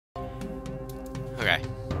Okay.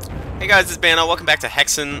 Hey guys, it's Banner. Welcome back to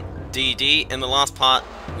Hexen DD. In the last part,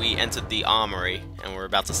 we entered the armory, and we're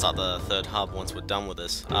about to start the third hub once we're done with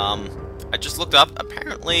this. I just looked up.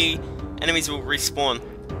 Apparently, enemies will respawn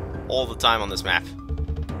all the time on this map.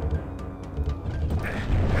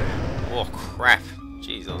 Oh crap!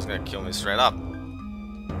 Jeez, that was gonna kill me straight up.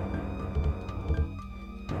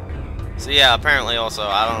 So yeah, apparently also,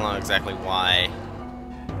 I don't know exactly why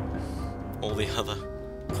all the other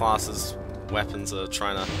classes' weapons are we're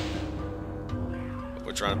trying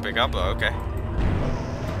to pick up, but okay.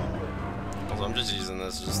 Also, I'm just using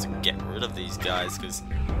this just to get rid of these guys, because,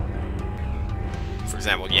 for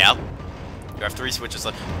example, yeah, you have 3 switches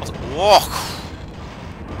left. Also, whoa!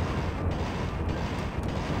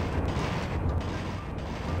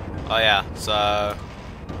 Oh yeah, so I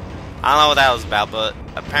don't know what that was about, but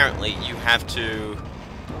apparently you have to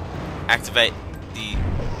activate the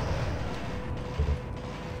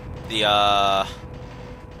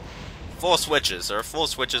 4 switches. There are 4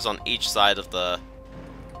 switches on each side of the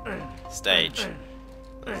stage.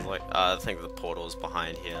 There's like, I think the portal is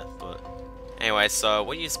behind here, but anyway, so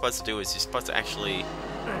what you're supposed to do is you're supposed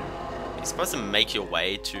to make your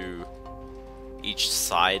way to each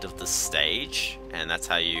side of the stage, and that's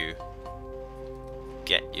how you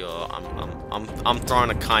get your. I'm throwing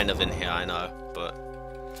a kind of in here, I know, but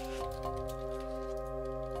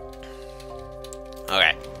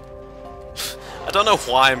okay. I don't know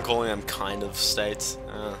why I'm calling them kind of states.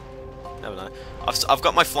 Never know. I've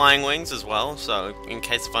got my flying wings as well, so in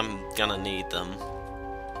case if I'm gonna need them,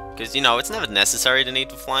 because you know it's never necessary to need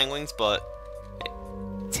the flying wings, but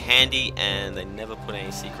it's handy, and they never put any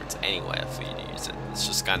secrets anywhere for you to use it. It's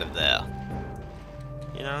just kind of there,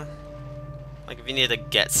 you know. Like if you need to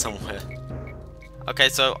get somewhere. Okay,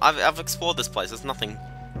 so I've explored this place. There's nothing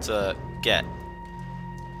to get.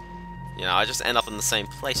 You know, I just end up in the same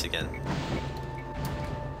place again.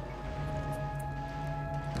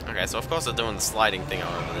 Okay, so of course they're doing the sliding thing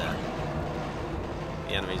over there.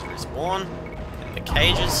 The enemies respawn in the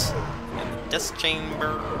cages, in the death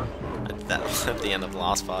chamber. That was at the end of the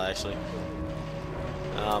last part, actually.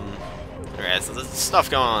 Okay, so there's stuff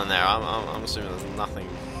going on there. I'm assuming there's nothing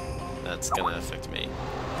that's gonna affect me.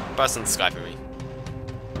 Person's Skyping me.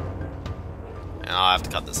 And I'll have to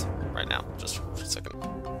cut this right now, just for a second.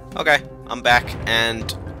 Okay, I'm back,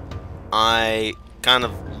 and I kind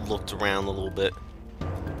of looked around a little bit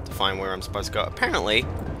to find where I'm supposed to go. Apparently, I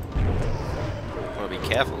want to be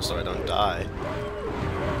careful so I don't die.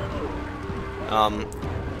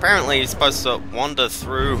 Apparently you're supposed to wander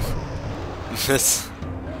through this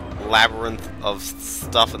labyrinth of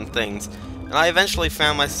stuff and things, and I eventually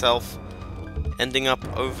found myself ending up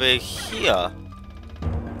over here.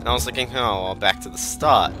 And I was thinking, oh, well, back to the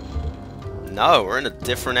start. No, we're in a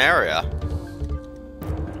different area.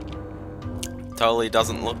 Totally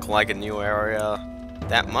doesn't look like a new area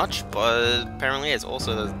that much, but apparently it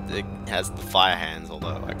has the fire hands,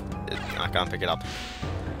 although I can't pick it up.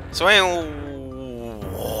 So anyway,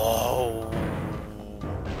 whoa.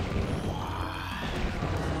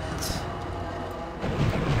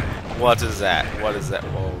 What is that? What is that?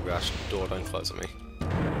 Oh gosh, door don't close on me.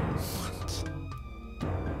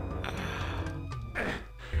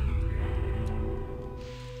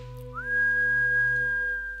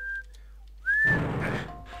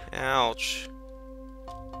 Ouch.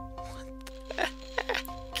 What the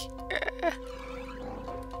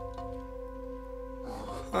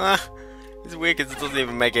heck? It's weird because it doesn't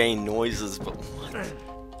even make any noises, but what?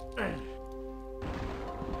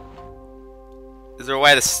 Is there a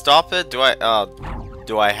way to stop it? Do I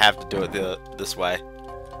have to do it this way?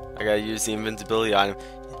 I gotta use the invincibility item.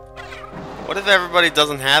 What if everybody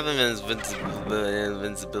doesn't have an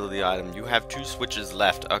invincibility item? You have 2 switches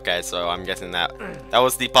left. Okay, so I'm guessing that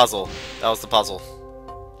was the puzzle. That was the puzzle.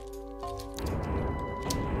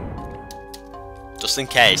 Just in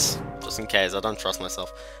case. Just in case. I don't trust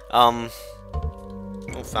myself. Oh,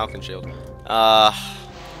 Falcon Shield.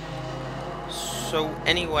 So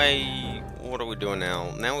anyway, what are we doing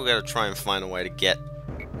now? Now we gotta try and find a way to get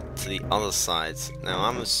to the other sides. Now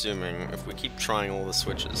I'm assuming if we keep trying all the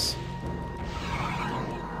switches.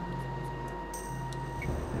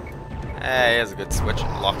 Hey, here's a good switch.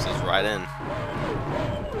 It locks us right in.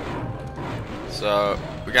 So,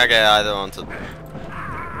 we gotta get either onto...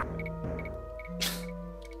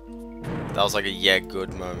 That was like a yeah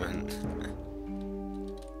good moment.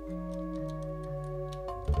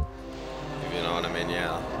 If you know what I mean,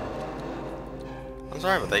 yeah. I'm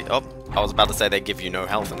sorry, but I was about to say they give you no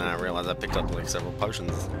health, and then I realized I picked up like several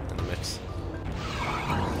potions in the mix.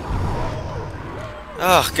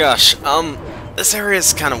 Oh gosh, this area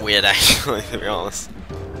is kind of weird, actually, to be honest.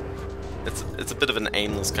 It's a bit of an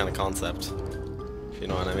aimless kind of concept, if you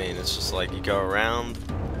know what I mean. It's just like you go around,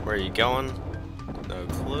 where are you going? No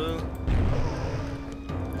clue.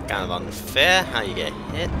 Kind of unfair how you get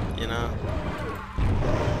hit, you know.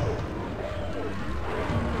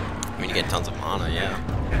 I mean, you get tons of mana, yeah.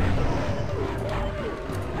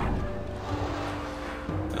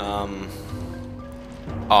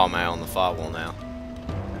 Oh man, on the firewall now.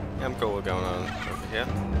 Yeah, I'm cool with going over here.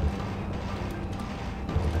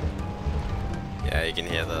 Yeah, you can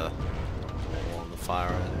hear the wall on the fire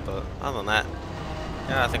end, but other than that,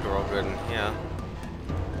 yeah, I think we're all good in here.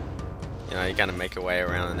 You know, you kind of make your way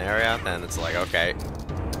around an area, then it's like, okay,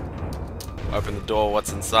 open the door,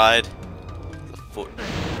 what's inside? There's a foot.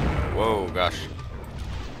 Whoa, gosh.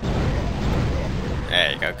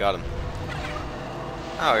 There you go, got him.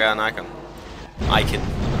 Oh, we got an icon. We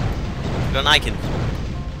got an icon.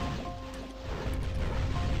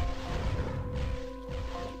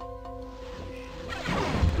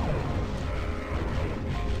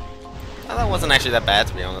 Oh, that wasn't actually that bad,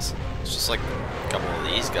 to be honest. It's just like a couple of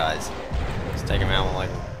these guys. Just take him out with like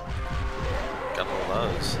a couple of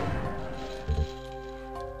those.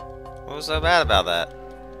 What was so bad about that?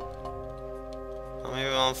 I'm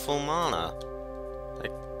even on full mana. I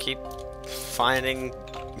keep finding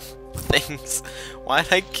things. Why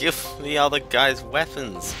did I give the other guys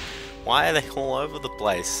weapons? Why are they all over the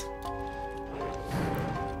place?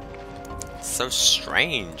 It's so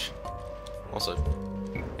strange. Also,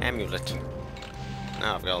 amulet.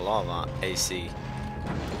 Now I've got a lot of AC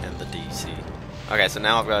and the DC. Okay, so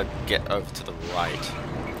now I've got to get over to the right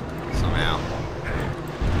somehow.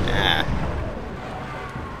 Yeah.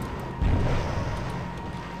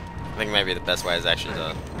 I think maybe the best way is actually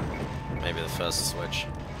to maybe the first switch.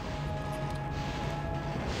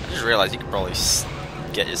 I just realized you could probably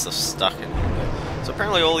get yourself stuck in it. So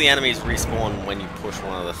apparently all the enemies respawn when you push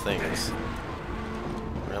one of the things.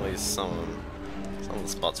 Or at least some of the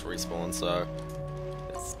spots respawn, so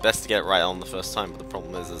it's best to get it right on the first time, but the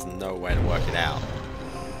problem is there's no way to work it out.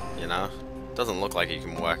 You know? It doesn't look like you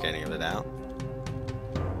can work any of it out.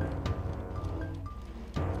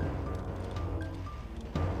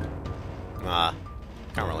 Nah,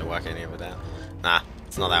 can't really work any of it out. Nah,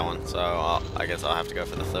 it's not that one, so I guess I'll have to go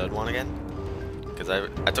for the third one again. Because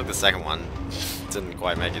I took the second one, didn't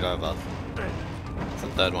quite make it over. It's the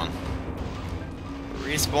third one.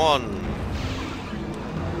 Respawn!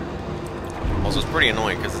 Also, it's pretty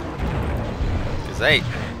annoying because they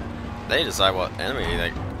decide what enemy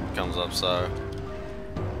that comes up, so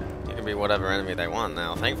it can be whatever enemy they want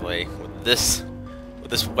now. Thankfully, with this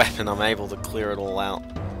weapon, I'm able to clear it all out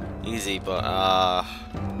easy. But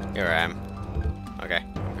here I am. Okay,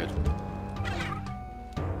 I'm good.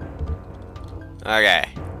 Okay,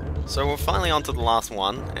 so we're finally on to the last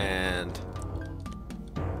one, and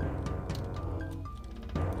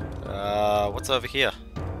what's over here?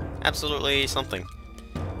 Absolutely something.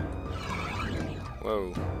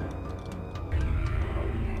 Whoa.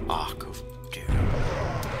 Ah, go.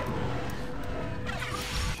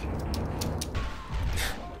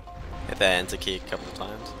 Hit that enter key a couple of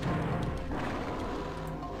times.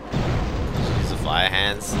 Use the fire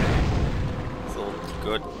hands. It's all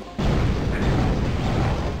good.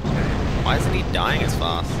 Why isn't he dying as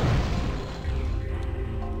fast?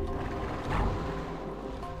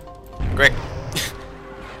 Great.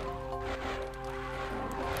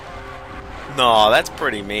 No, that's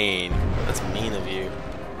pretty mean. That's mean of you.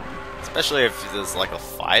 Especially if there's like a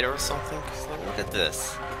fight or something. 'Cause, like, look at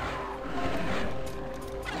this.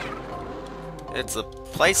 It's a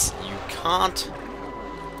place you can't...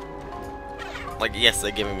 Like, yes,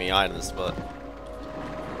 they're giving me items, but...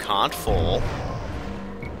 You can't fall.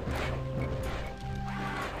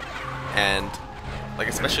 And... Like,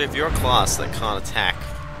 especially if you're a class that can't attack...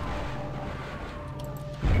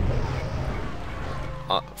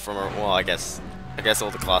 well, I guess all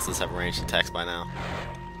the classes have ranged attacks by now.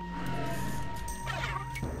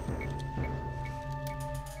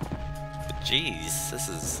 But jeez, this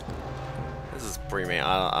is pretty mean.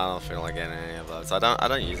 I don't feel like getting any of those. I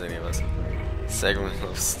don't use any of those. Segment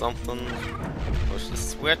of something. Push the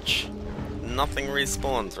switch. Nothing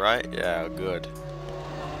respawns, right? Yeah, good.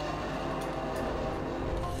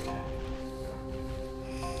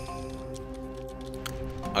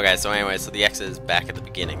 Okay, so anyway, so the exit is back at the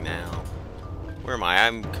beginning now. Where am I?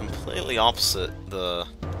 I'm completely opposite the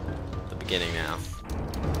beginning now.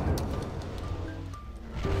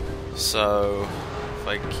 So, if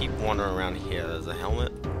I keep wandering around here, there's a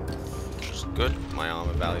helmet, which is good. My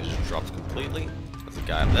armor value just drops completely. There's a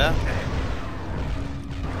guy up there.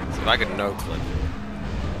 So if I could no-clip.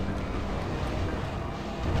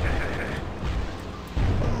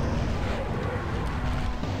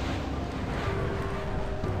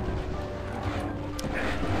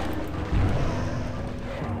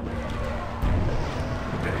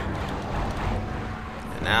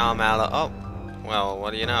 Now I'm out of... Oh! Well,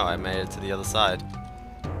 what do you know? I made it to the other side.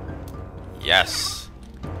 Yes!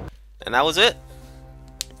 And that was it?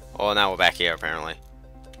 Oh, now we're back here, apparently.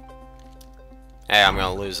 Hey, I'm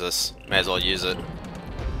gonna lose this. May as well use it.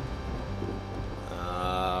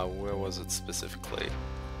 Where was it specifically?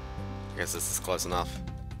 I guess this is close enough.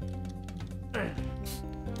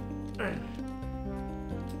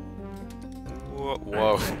 Whoa.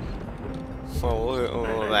 Whoa.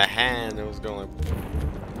 Oh, the hand, it was going like...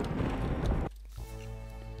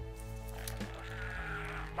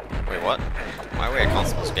 Wait, what? Why are we at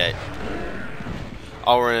Constable's Gate?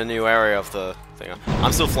 Oh, we're in a new area of the thing.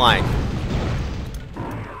 I'm still flying.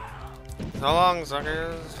 So long,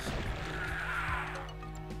 suckers.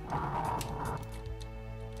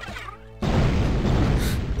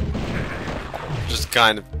 Just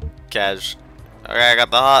kind of cash. Okay, I got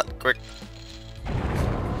the heart. Quick.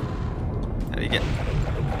 How do you get?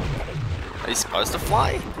 Are you supposed to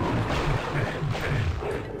fly?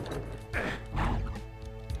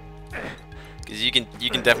 Because you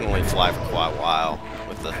can definitely fly for quite a while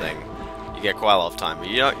with the thing. You get quite a lot of time, but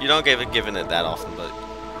you don't get given it that often. But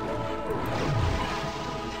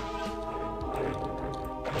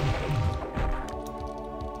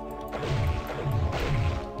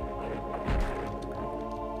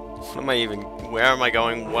what am I even? Where am I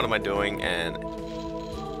going? What am I doing? And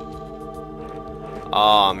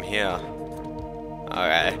oh, I'm here.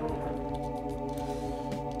 Okay.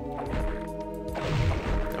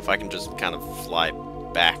 If I can just kind of fly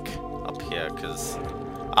back up here, because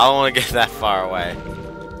I don't want to get that far away.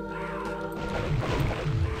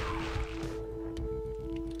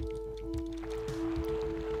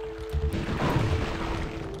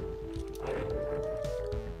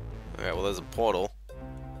 Okay, well there's a portal.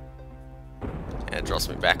 And it drops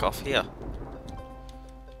me back off here.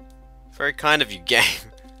 Very kind of you, game.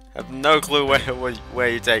 I have no clue where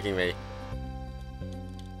you're taking me.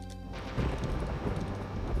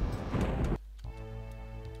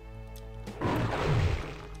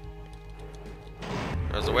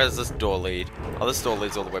 So where does this door lead? Oh, this door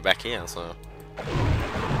leads all the way back here, so...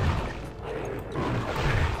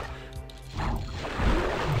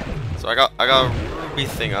 So I got a ruby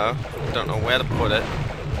thingo. Don't know where to put it.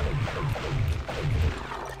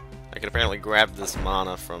 I can apparently grab this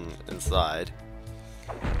mana from inside.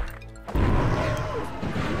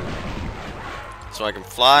 So I can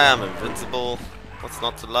fly, I'm invincible. What's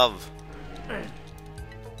not to love?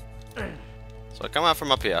 So I come out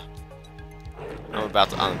from up here. I'm about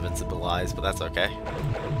to uninvincibilize, but that's okay.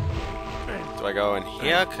 Do I go in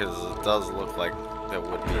here? Because it does look like there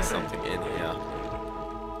would be something in here.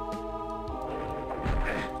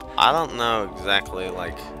 I don't know exactly,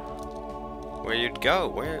 like, where you'd go.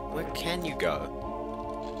 Where can you go?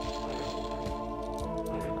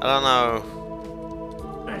 I don't know.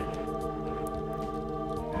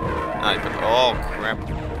 Oh, crap.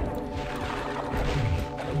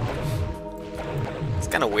 It's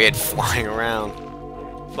kind of weird flying around.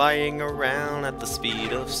 Flying around at the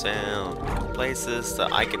speed of sound. Places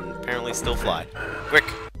that I can apparently still fly. Quick!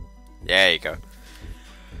 There you go.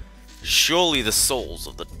 Surely the souls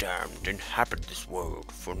of the damned inhabit this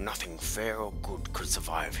world, for nothing fair or good could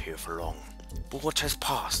survive here for long. But what has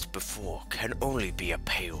passed before can only be a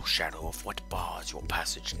pale shadow of what bars your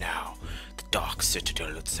passage now. The dark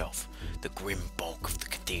citadel itself, the grim bulk of the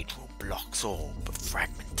cathedral, blocks all but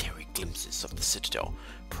fragmentary glimpses of the citadel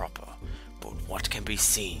proper. But what can be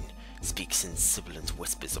seen speaks in sibilant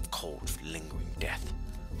whispers of cold, lingering death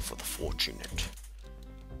for the fortunate.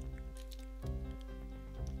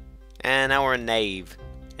 And now we're a knave,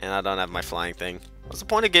 and I don't have my flying thing. What's the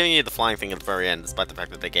point of giving you the flying thing at the very end, despite the fact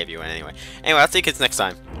that they gave you it anyway? Anyway, I'll see you kids next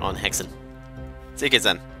time on Hexen. See you kids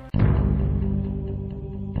then.